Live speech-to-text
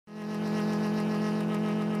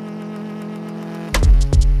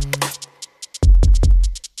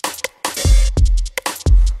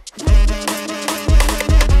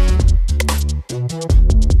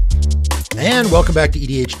welcome back to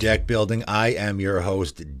EDH Deck Building. I am your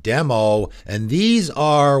host, Demo, and these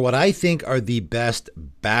are what I think are the best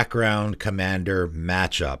background commander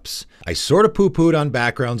matchups. I sort of poo-pooed on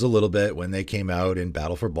backgrounds a little bit when they came out in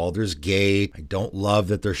Battle for Baldur's Gate. I don't love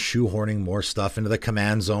that they're shoehorning more stuff into the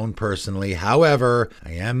command zone personally. However,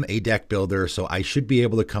 I am a deck builder, so I should be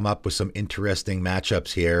able to come up with some interesting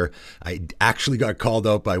matchups here. I actually got called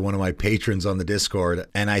out by one of my patrons on the Discord,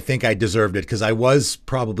 and I think I deserved it because I was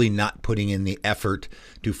probably not putting in the effort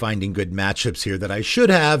to finding good matchups here that I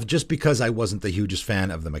should have, just because I wasn't the hugest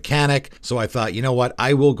fan of the mechanic. So I thought, you know what,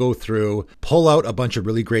 I will go through, pull out a bunch of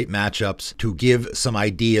really great matchups to give some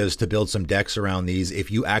ideas to build some decks around these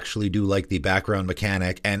if you actually do like the background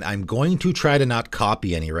mechanic. And I'm going to try to not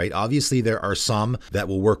copy any, right? Obviously there are some that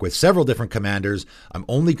will work with several different commanders. I'm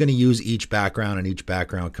only going to use each background and each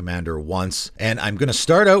background commander once. And I'm going to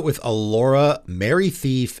start out with Alora, Merry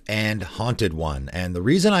Thief, and Haunted One. And the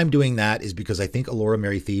reason I'm doing that is because I think Alora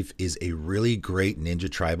Merry Thief is a really great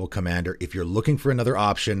Ninja Tribal commander if you're looking for another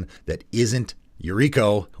option that isn't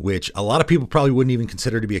Yuriko, which a lot of people probably wouldn't even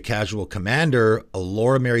consider to be a casual commander.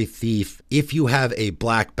 Alora Merry Thief, if you have a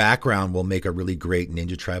black background, will make a really great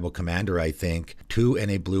Ninja Tribal commander, I think. 2 and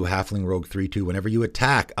a blue Halfling Rogue 3/2. Whenever you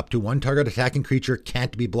attack, up to 1 target attacking creature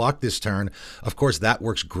can't be blocked this turn. Of course, that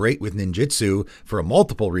works great with ninjutsu for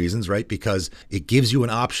multiple reasons, right? Because it gives you an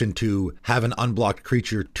option to have an unblocked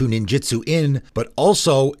creature to ninjutsu in, but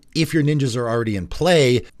also if your ninjas are already in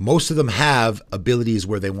play, most of them have abilities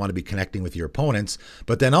where they want to be connecting with your opponents,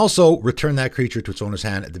 but then also return that creature to its owner's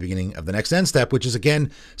hand at the beginning of the next end step, which is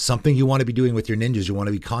again something you want to be doing with your ninjas. You want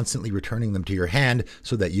to be constantly returning them to your hand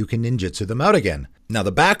so that you can ninjutsu them out again. Now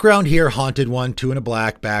the background here, Haunted One, 2 and a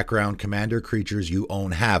black background, commander creatures you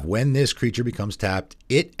own have. When this creature becomes tapped,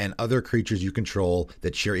 it and other creatures you control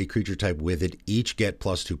that share a creature type with it each get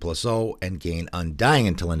 +2/+0 and gain Undying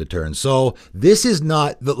until end of turn. So this is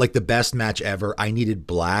not like the best match ever. I needed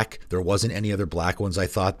black. There wasn't any other black ones I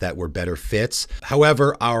thought that were better fits.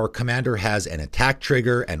 However, our commander has an attack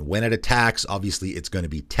trigger, and when it attacks, obviously it's going to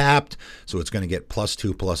be tapped. So it's going to get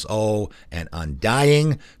 +2/+0 and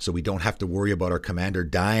Undying. So we don't have to worry about our commander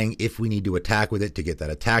dying if we need to attack with it to get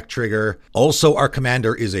that attack trigger. Also, our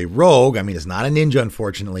commander is a rogue. I mean, it's not a ninja,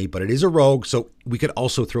 unfortunately, but it is a rogue. So we could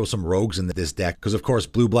also throw some rogues in this deck because, of course,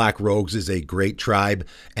 blue-black rogues is a great tribe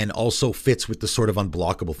and also fits with the sort of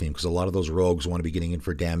unblockable theme because a lot of those rogues want to be getting in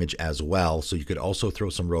for damage as well. So you could also throw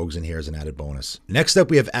some rogues in here as an added bonus. Next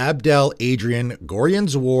up, we have Abdel Adrian,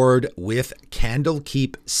 Goryan's Ward with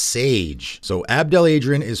Candlekeep Sage. So Abdel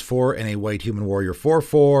Adrian is 4 and a white human warrior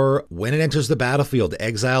 4/4. When it enters the battlefield,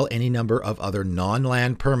 exile any number of other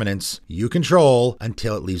non-land permanents you control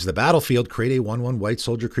until it leaves the battlefield. Create a 1/1 white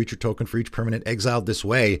soldier creature token for each permanent exiled this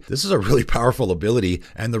way. This is a really powerful ability,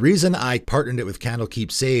 and the reason I partnered it with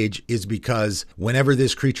Candlekeep Sage is because whenever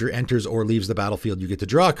this creature enters or leaves the battlefield, you get to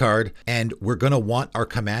draw a card, and we're going to want our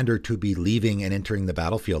commander to be leaving and entering the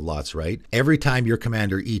battlefield lots, right? Every time your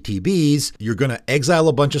commander ETBs, you're going to exile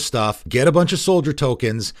a bunch of stuff, get a bunch of soldier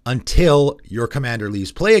tokens until your commander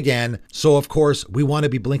leaves play again. So of course, we want to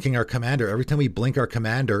be blinking our commander. Every time we blink our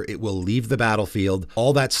commander, it will leave the battlefield.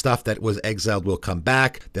 All that stuff that was exiled will come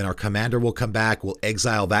back. Then our commander will come back. We'll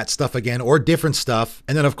exile that stuff again or different stuff.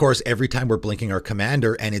 And then of course, every time we're blinking our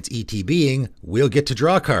commander and it's ETBing, we'll get to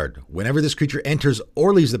draw a card. Whenever this creature enters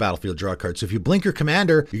or leaves the battlefield, draw a card. So if you blink your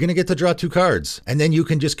commander, you're going to get to draw 2 cards. And then you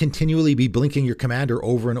can just continually be blinking your commander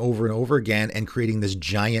over and over and over again and creating this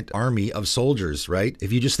giant army of soldiers, right?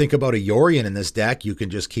 If you just think about a Yorion in this deck, you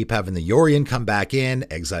can just keep having the Yorion come back in,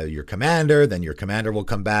 exile your commander, then your commander will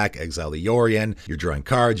come back, exile the Yorion, you're drawing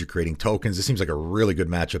cards, you're creating tokens. This seems like a really good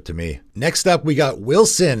matchup to me. Next up, we got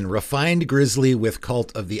Wilson, Refined Grizzly with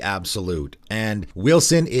Cult of the Absolute. And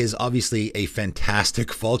Wilson is obviously a fantastic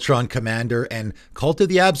Voltron commander, and Cult of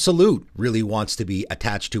the Absolute really wants to be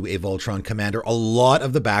attached to a Voltron commander. A lot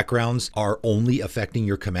of the backgrounds are only affecting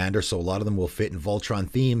your commander, so a lot of them will fit in Voltron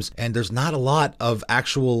themes, and there's not a lot of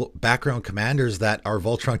actual background commanders that are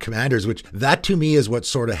Voltron commanders, which that to me is what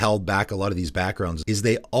sort of held back a lot of these backgrounds, is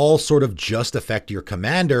they all sort of just affect your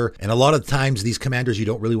commander, and a lot of times these commanders you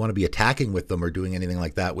don't really want to be attacking with them or doing anything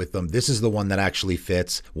like that with them. This is the one that actually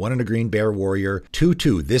fits. 1 and a green bear warrior,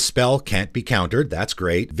 2/2. This spell can't be countered. That's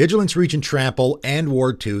great. Vigilance, Reach, and Trample, and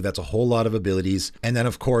Ward 2. That's a whole lot of abilities. And then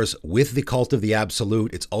of course, with the Cult of the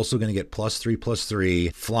Absolute, it's also going to get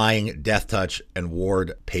 +3/+3, Flying, Death Touch, and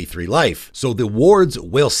Ward, pay 3 life. So the wards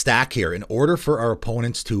will stack here. In order for our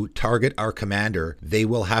opponents to target our commander, they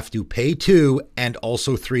will have to pay 2 and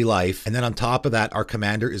also 3 life. And then on top of that, our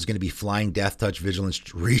commander is going to be flying, death touch, vigilance,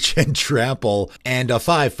 reach, and trample, and a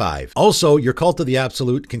 5/5. Also, your Cult of the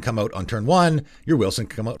Absolute can come out on turn 1. Your Wilson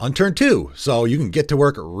can come out on turn 2. So you can get to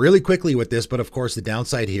work really quickly with this. But of course, the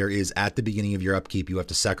downside here is at the beginning of your upkeep, you have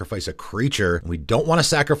to sacrifice a creature. We don't want to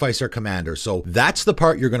sacrifice our commander. So that's the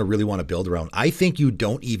part you're going to really want to build around. I think you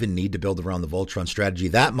don't even need to build around the Voltron strategy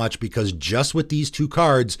that much, because just with these 2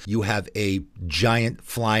 cards, you have a giant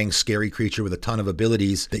flying scary creature with a ton of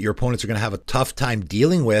abilities that your opponents are going to have a tough time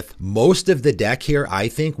dealing with. Most of the deck here, I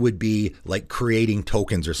think, would be like creating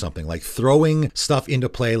tokens or something, like throwing stuff into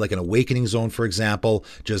play, like an Awakening Zone, for example.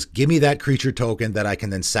 Just give me that creature token that I can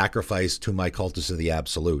then sacrifice to my Cultist of the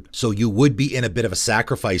Absolute. So you would be in a bit of a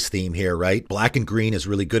sacrifice theme here, right? Black and green is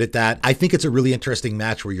really good at that. I think it's a really interesting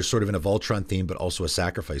match where you're sort of in a Voltron theme, but also a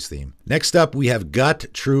sacrifice theme. Next up, we have Gut,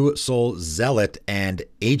 True Soul Zealot, and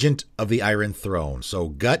Agent of the Iron Throne. So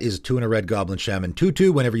Gut is 2 and a red Goblin Shaman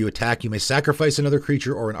 2/2. Whenever you attack, you may sacrifice another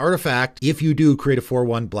creature or an artifact. If you do, create a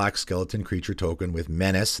 4/1 black skeleton creature token with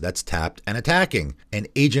Menace that's tapped and attacking. And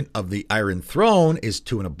Agent of the Iron Throne is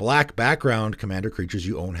 2 and a black background. Commander creatures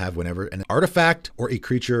you own have whenever an artifact or a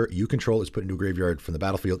creature you control is put into a graveyard from the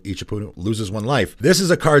battlefield, each opponent loses 1 life. This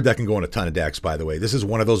is a card that can go in a ton of decks, by the way. This is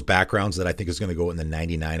one of those backgrounds that I think is going to go in the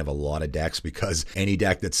 99 of a lot of decks, because any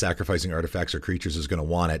deck that's sacrificing artifacts or creatures is going to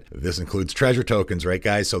want it. This includes treasure tokens, right,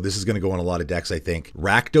 guys? So this is going to go in a lot of decks, I think.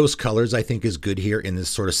 Rakdos Colors, I think, is good here in this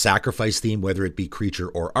sort of sacrifice theme, whether it be creature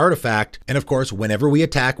or artifact. And of course, whenever we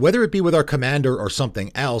attack, whether it be with our commander or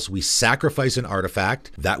something else, we sacrifice an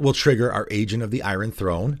artifact. That will trigger our Agent of the Iron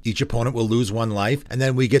Throne. Each opponent will lose 1 life. And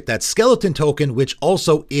then we get that skeleton token, which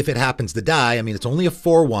also, if it happens to die, I mean, it's only a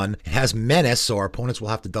 4/1. It has Menace, so our opponents will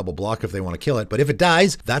have to double block if they want to kill it. But if it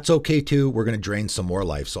dies, that's okay too. We're going to drain some more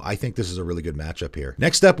life. So I think this is a really good matchup here.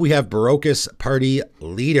 Next up, we have Barocus Party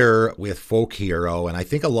Leader with Folk Hero. And I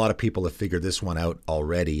think a lot of people have figured this one out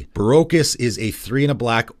already. Barocus is a 3 and a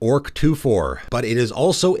black Orc 2/4, but it is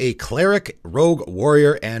also a Cleric, Rogue,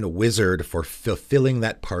 Warrior, and Wizard for fulfilling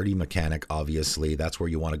that party mechanic, obviously. That's where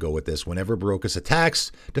you want to go with this. Whenever Barocus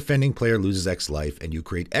attacks, defending player loses X life, and you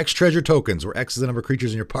create X treasure tokens, where X is the number of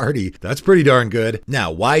creatures in your party. That's pretty darn good.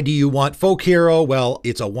 Now, why do you want Folk Hero? Well,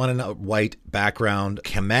 it's a 1 and a white background.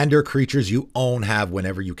 Commander creatures you own have,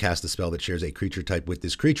 whenever you cast a spell that shares a creature type with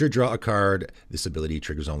this creature, draw a card. This ability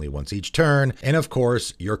triggers only once each turn. And of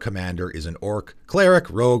course, your commander is an Orc, Cleric,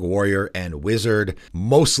 Rogue, Warrior, and Wizard.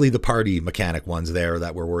 Mostly the party mechanic ones there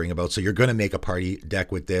that we're worrying about. So you're going to make a party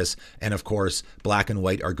deck with this. And of course, black and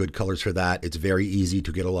white are good colors for that. It's very easy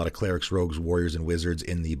to get a lot of Clerics, Rogues, Warriors, and Wizards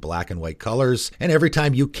in the black and white colors. And every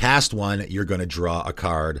time you cast one, you're going to draw a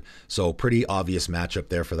card. So pretty obvious matchup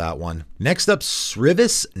there for that one. Next up,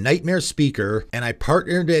 Srivis Nightmare Speaker. And I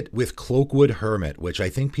partnered it with Cloakwood Hermit, which I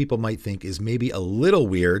think people might think is maybe a little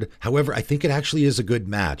weird. However, I think it actually is a good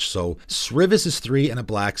match. So Srivis is 3 and a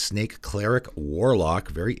black Snake Cleric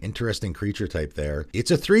Warlock. Very interesting creature type there.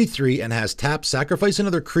 It's a 3/3 and has tap, sacrifice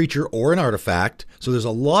another creature or an artifact. So there's a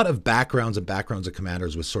lot of backgrounds of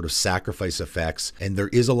commanders with sort of sacrifice effects, and there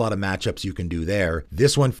is a lot of matchups you can do there.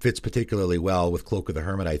 This one fits particularly well with Cloak of the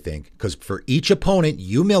Hermit, I think, because for each opponent,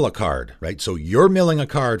 you mill a card, right? So you're milling a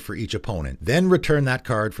card for each opponent. Then return that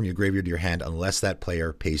card from your graveyard to your hand unless that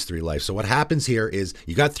player pays 3 life. So what happens here is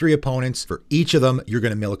you got 3 opponents. For each of them, you're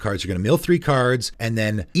going to mill cards. You're going to mill 3 cards, and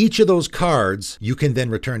then each of those cards you can then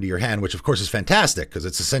return to your hand, which of course is fantastic because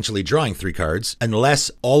it's essentially drawing 3 cards,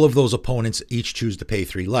 unless all of those opponents each choose to pay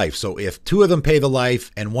 3 life. So if 2 of them pay the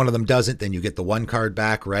life and 1 of them doesn't, then you get the 1 card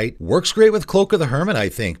back, right? Works great with Cloak of the Hermit, I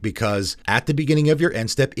think, because at the beginning of your end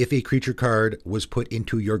step, if a creature card was put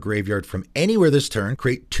into your graveyard from anywhere this turn,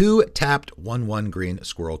 create 2 tapped 1/1 green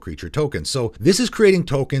squirrel creature tokens. So this is creating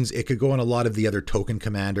tokens. It could go on a lot of the other token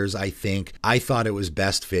commanders, I think. I thought it was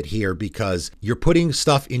best fit here because you're putting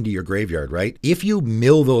stuff into your graveyard, right? If you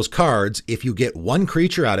mill those cards, if you get 1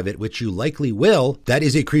 creature out of it, which you likely will, that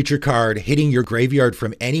is a creature card hitting your graveyard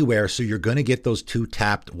from anywhere. So you're going to get those 2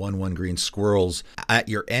 tapped 1/1 green squirrels at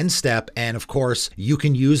your end step. And of course, you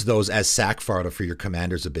can use those as sack fodder for your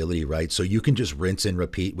commander's ability, right? So you can just rinse and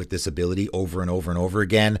repeat with this ability over and over and over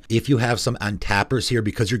again. If you have some untappers here,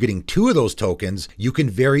 because you're getting 2 of those tokens, you can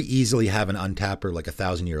very easily have an untapper like a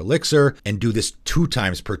 1,000-year elixir and do this 2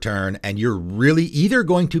 times per turn. And you're really either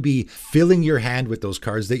going to be filling your hand with those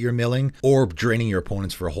cards that you're milling or draining your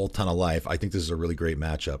opponents for a whole ton of life. I think this is a really great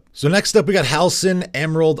matchup. So next up, we got Halsin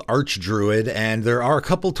Emerald Archdruid, and there are a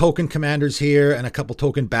couple token commanders here and a couple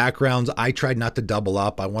token backgrounds. I tried not to double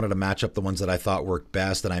up. I wanted to match up the ones that I thought worked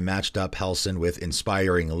best, and I matched up Halsin with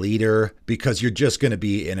Inspiring Leader because you're just going to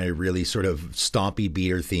be in a really sort of stompy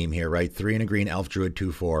beater theme here, right? 3 and a green elf druid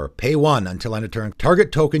 2/4. Pay 1 until end of turn.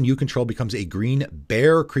 Target token you control becomes a green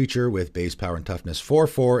bear creature with base power and toughness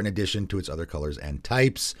 4/4 in addition to its other colors and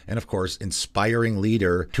types. And of course, Inspiring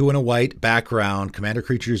Leader, 2 and a white background. Commander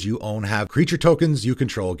creatures you own have creature tokens you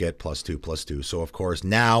control get +2/+2. So of course,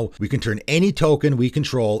 now we can turn any token we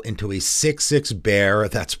control into a 6/6 bear.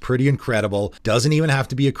 That's pretty incredible. Doesn't even have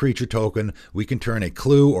to be a creature token. We can turn a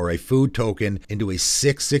clue or a food token into a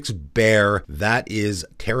 6/6 bear. That is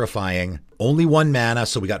terrifying. Only 1 mana,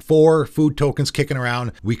 so we got 4 food tokens kicking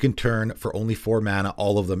around. We can turn for only 4 mana,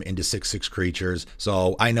 all of them into 6/6 creatures.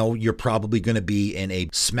 So I know you're probably going to be in a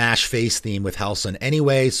smash face theme with Halsin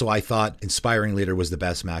anyway, so I thought Inspiring Leader was the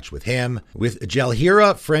best match with him. With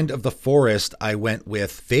Jalhira, Friend of the Forest, I went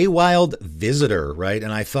with Feywild Visitor, right?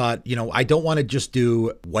 And I thought, I don't want to just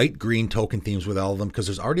do white-green token themes with all of them because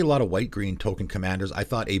there's already a lot of white-green token commanders. I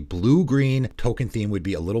thought a blue-green token theme would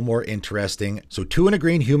be a little more interesting. So 2 and a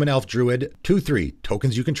green Human Elf Druid, 2/3.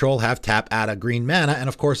 Tokens you control have tap, add a green mana. And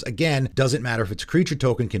of course, again, doesn't matter if it's a creature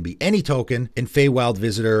token, can be any token. And Feywild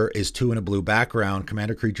Visitor is 2 and a blue background.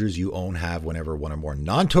 Commander creatures you own have whenever 1 or more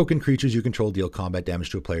non-token creatures you control deal combat damage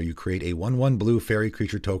to a player, you create a 1/1 blue fairy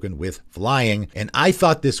creature token with flying. And I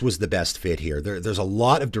thought this was the best fit here. There's a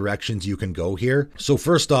lot of directions you can go here. So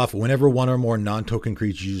first off, whenever 1 or more non-token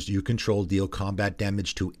creatures you control deal combat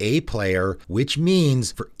damage to a player, which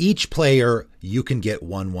means for each player, you can get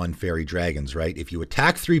 1/1 fairy dragons, right? If you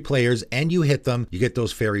attack 3 players and you hit them, you get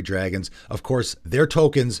those fairy dragons. Of course, they're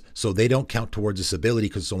tokens, so they don't count towards this ability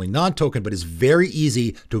because it's only non-token, but it's very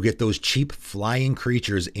easy to get those cheap flying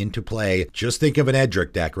creatures into play. Just think of an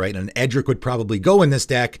Edric deck, right? And an Edric would probably go in this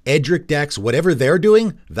deck. Edric decks, whatever they're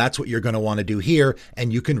doing, that's what you're going to want to do here.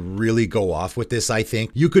 And you can really go off with this, I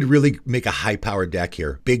think. You could really make a high-powered deck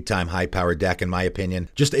here. Big-time high-powered deck, in my opinion.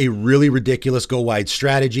 Just a really ridiculous go-wide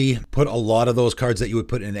strategy. Put a lot of those cards that you would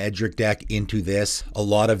put in an Edric deck into this. A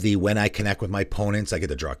lot of the when I connect with my opponents, I get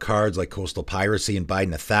to draw cards like Coastal Piracy and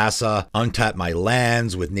Biden Athasa, untap my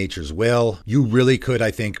lands with Nature's Will. You really could,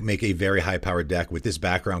 I think, make a very high-powered deck with this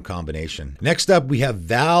background combination. Next up, we have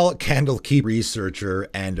Val Candlekeep Researcher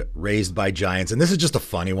and Raised by Giants. And this is just a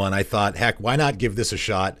funny one. I thought, heck, why not give this a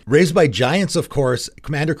shot? Raised by Giants, of course,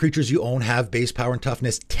 commander creatures you own have base power and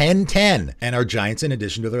toughness 10/10 and are giants in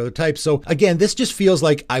addition to their other types. So again, this just feels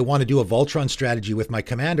like I want to do a Voltron strategy with my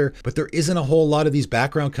commander, but there isn't a whole lot of these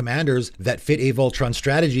background commanders that fit a Voltron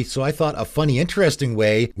strategy. So I thought a funny, interesting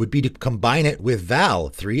way would be to combine it with Val,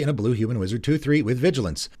 3 and a blue human wizard, 2/3 with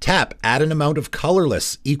vigilance. Tap, add an amount of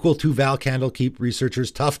colorless equal to Val Candlekeep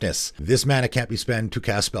Researcher's toughness. This mana can't be spent to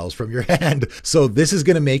cast spells from your hand. So this is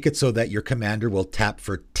going to make it so that your commander will tap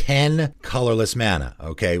for 10 colorless mana,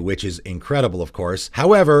 okay, which is incredible, of course.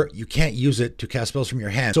 However, you can't use it to cast spells from your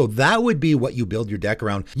hand. So that would be what you build your deck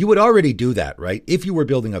around. You would already do that, right? If you were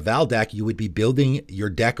building a Val deck, you would be building your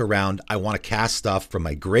deck around, I want to cast stuff from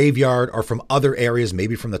my graveyard or from other areas,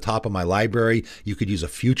 maybe from the top of my library. You could use a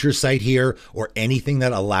future sight here or anything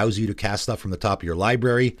that allows you to cast stuff from the top of your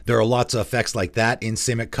library. There are lots of effects like that in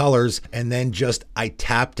Simic Colors. And then just I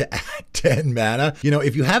tap to add 10 mana. You know,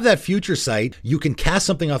 if you have that future sight, you can cast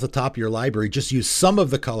something off the top of your library, just use some of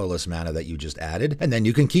the colorless mana that you just added, and then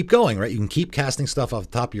you can keep going, right? You can keep casting stuff off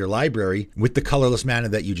the top of your library with the colorless mana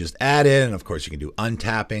that you just added. And of course, you can do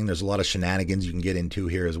untapping. There's a lot of shenanigans you can get into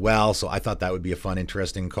here as well. So I thought that would be a fun,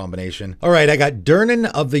 interesting combination. All right, I got Durnan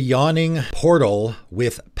of the Yawning Portal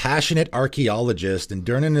with Passionate Archaeologist. And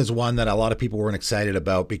Durnan is one that a lot of people weren't excited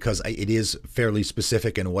about because it is fairly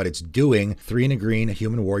specific in what it's doing. 3 and a green, a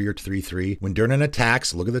human warrior, 3/3. When Durnan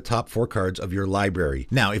attacks, look at the top 4 cards of your library.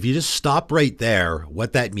 Now, if you just stop right there,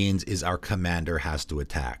 what that means is our commander has to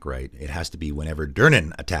attack, right? It has to be whenever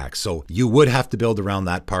Durnan attacks. So you would have to build around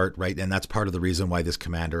that part, right? And that's part of the reason why this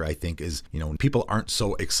commander, I think, is, people aren't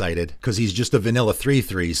so excited because he's just a vanilla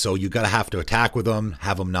 3/3. So you got to have to attack with him,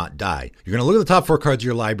 have him not die. You're going to look at the top 4 cards of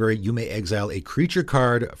your library. You may exile a creature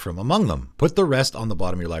card from among them. Put the rest on the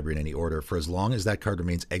bottom of your library in any order. For as long as that card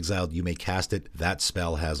remains exiled, you may cast it. That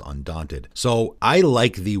spell has Undaunted. So I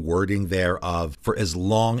like the wording there of for as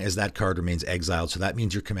long as that card remains exiled. So that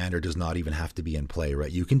means your commander does not even have to be in play,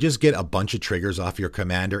 right? You can just get a bunch of triggers off your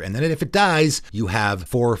commander. And then if it dies, you have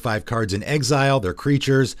 4 or 5 cards in exile. They're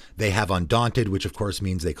creatures. They have Undaunted, which of course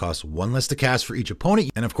means they cost 1 less to cast for each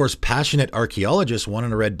opponent. And of course, Passionate Archaeologist, 1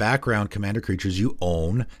 in a red background, commander creatures you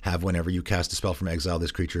own have whenever you cast a spell from exile,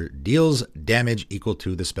 this creature deals damage equal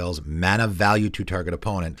to the spell's mana value to target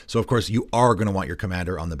opponent. So of course, you are going to want your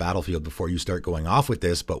commander on the battlefield before you start going off with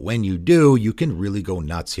this. But when you do, you can really go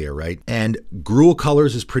nuts here, right? And Gruul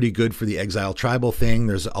Colors is pretty good for the Exile Tribal thing.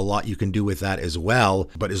 There's a lot you can do with that as well.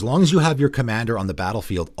 But as long as you have your commander on the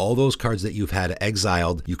battlefield, all those cards that you've had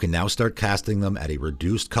exiled, you can now start casting them at a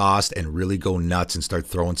reduced cost and really go nuts and start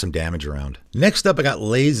throwing some damage around. Next up, I got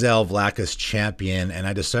Lae'zel Vlaakith's Champion, and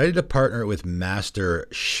I decided to partner it with Master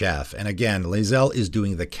Chef. And again, Lae'zel is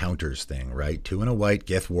doing the counters thing, right? 2 and a white,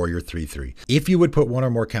 Gith Warrior 3/3. If you would put 1 or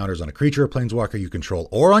more counters on a creature or planeswalker you control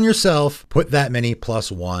or on yourself, put that many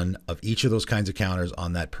 +1 of each of those kinds of counters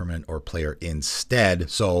on that permanent or player instead.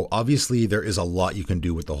 So obviously there is a lot you can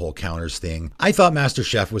do with the whole counters thing. I thought Master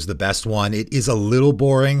Chef was the best one. It is a little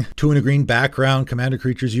boring. 2 and a green background, commander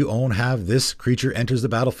creatures you own have this creature enters the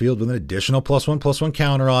battlefield with an additional +1/+1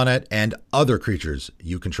 counter on it, and other creatures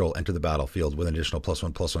you control enter the battlefield with an additional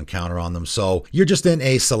 +1/+1 counter on them. So you're just in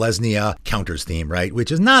a Selesnya counters theme, right?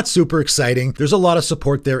 Which is not super exciting. There's a lot of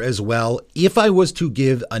support there as well. If I was to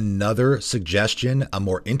give another suggestion, a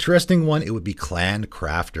more interesting one, it would be Clan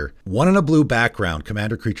Crafter. 1 and a blue background,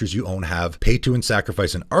 commander creatures you own have pay 2 and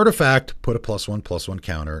sacrifice an artifact, put a +1/+1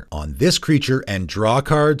 counter on this creature and draw a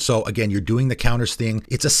card. So again, you're doing the counters thing.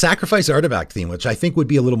 It's a sacrifice artifact theme, which I think would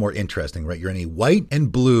be a little more interesting, right? You're in a white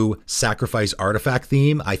and blue sacrifice artifact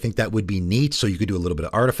theme. I think that would be neat. So you could do a little bit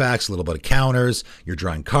of artifacts, a little bit of counters. You're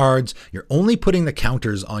drawing cards. You're only putting the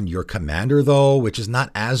counters on your commander though, which is not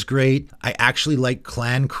as great. I actually like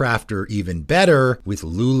Clan Crafter even better with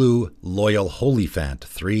Lulu Loyal Holyphant,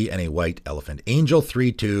 3 and a white Elephant Angel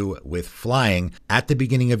 3/2 with flying. At the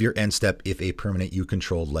beginning of your end step, if a permanent you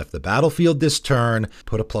controlled left the battlefield this turn,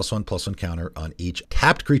 put a +1/+1 counter on each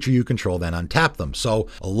tapped creature you control, then untap them. So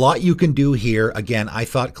a lot you can do here. Again, I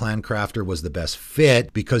thought Clan Crafter was the best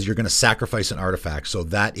fit because you're going to sacrifice an artifact. So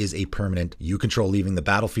that is a permanent you control leaving the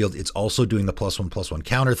battlefield. It's also doing the +1/+1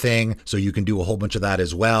 counter thing. So you can do a whole bunch of that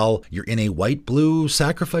as well. You're in a white-blue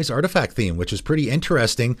sacrifice artifact theme, which is pretty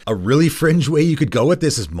interesting. A really fringe way you could go with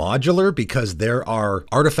this is modular, because there are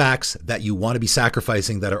artifacts that you want to be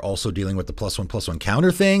sacrificing that are also dealing with the +1/+1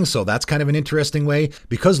 counter thing. So that's kind of an interesting way.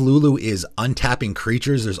 Because Lulu is untapping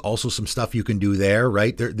creatures, there's also some stuff you can do there,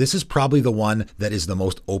 right? This is probably the one that is the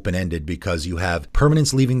most open-ended, because you have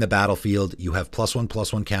permanents leaving the battlefield, you have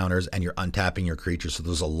 +1/+1 counters, and you're untapping your creatures. So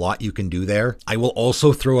there's a lot you can do there. I will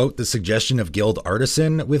also throw out the suggestion of Guild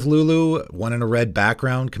Artisan with Lulu. 1 in a red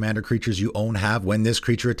background, commander creatures you own have when this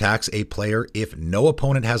creature attacks a player, if no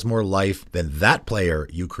opponent has more life than that player,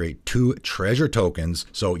 you create 2 treasure tokens.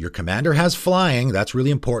 So your commander has flying. That's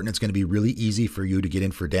really important. It's going to be really easy for you to get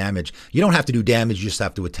in for damage. You don't have to do damage, you just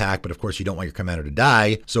have to attack, but of course you don't want your commander to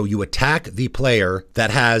die. So you attack the player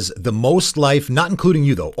that has the most life, not including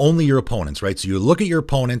you though, only your opponents, right? So you look at your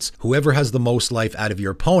opponents, whoever has the most life out of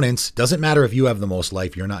your opponents, doesn't matter if you have the most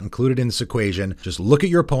life, you're not included in this equation. Just look at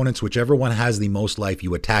your opponents, whichever one has the most life,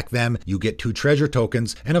 you attack them, you get 2 treasure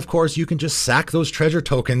tokens, and of course you can just sack those treasure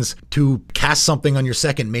tokens to cast something on your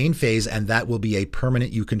second main phase, and that will be a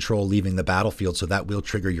permanent you control leaving the battlefield, so that will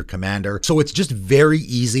trigger your commander. So it's just very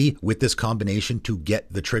easy with this combination to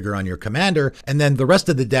get the trigger on your commander, and then the rest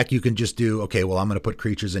of the deck you can just do, okay, well I'm going to put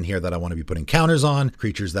creatures in here that I want to be putting counters on,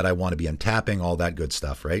 creatures that I want to be untapping, all that good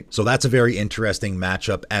stuff, right? So that's a very interesting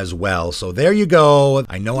matchup as well. So there you go.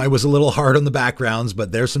 I know I was a little hard on the backgrounds,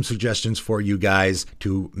 but there's some suggestions for you guys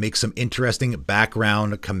to make some interesting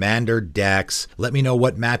background commander decks. Let me know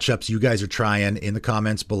what matchups you guys are trying in the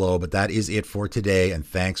comments below, but that is it for today, and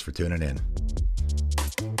thanks for tuning in.